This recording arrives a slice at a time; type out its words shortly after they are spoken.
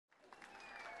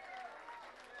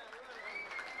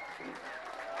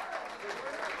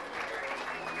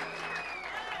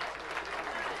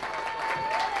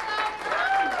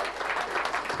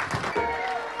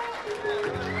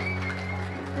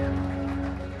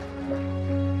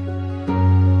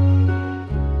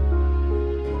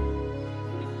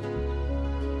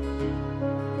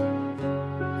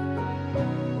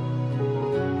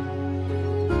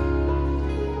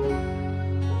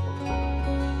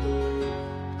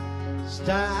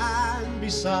Stand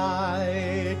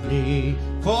beside me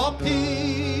for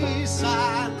peace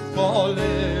and for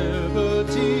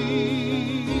liberty,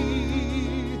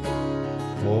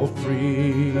 for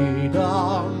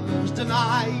freedom's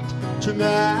denied to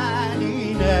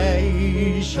many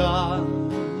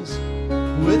nations,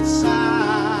 with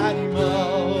sad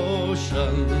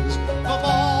emotions, for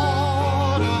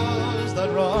borders that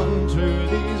run through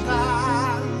these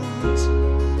lands,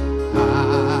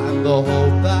 and the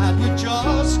hope that with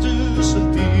justice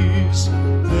and peace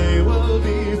they will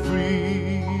be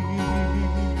free.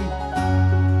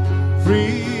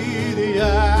 Free the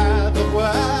earth of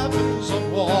weapons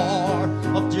of war,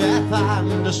 of death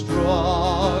and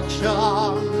destruction.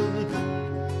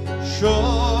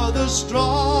 Show the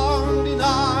strong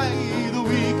deny the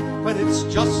weak, when it's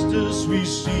justice we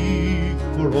seek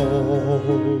for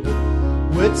all.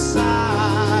 With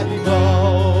sad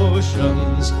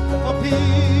emotions for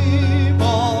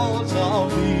peoples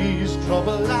of these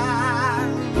troubled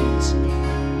lands,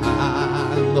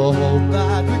 and the hope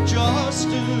that with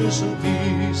justice and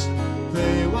peace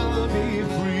they will be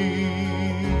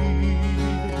freed.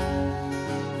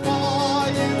 For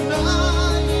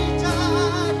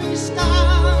united we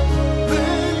stand,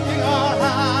 linking our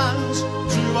hands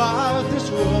throughout this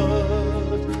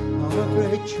world. Our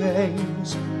great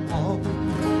chains of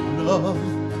love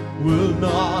will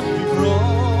not be broken.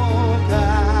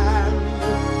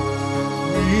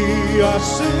 We are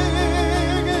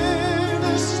singing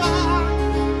this song,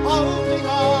 opening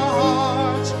our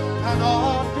hearts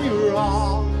cannot be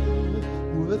wrong,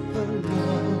 with the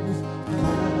love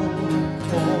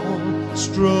for all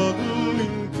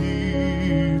struggling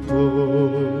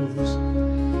peoples.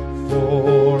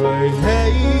 For I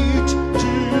hate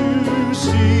to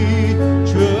see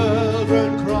children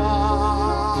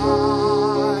crying.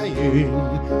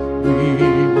 We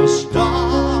must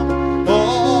stop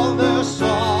all their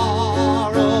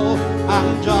sorrow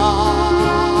and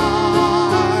dying.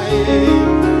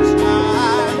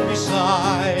 Stand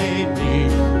beside me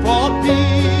for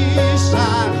peace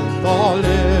and for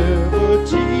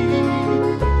liberty,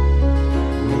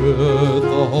 with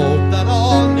the hope that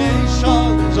all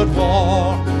nations at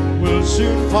war will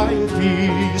soon find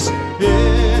peace.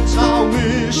 It's our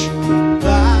wish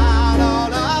that our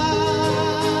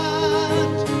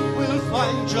land will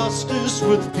find justice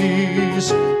with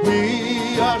peace.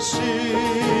 We are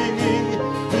singing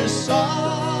this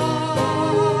song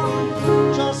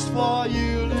just for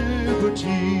you,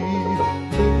 liberty,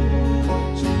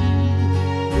 liberty,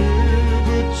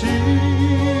 liberty.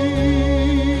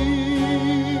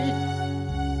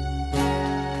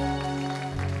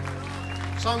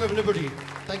 Song of Liberty.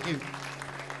 Thank you.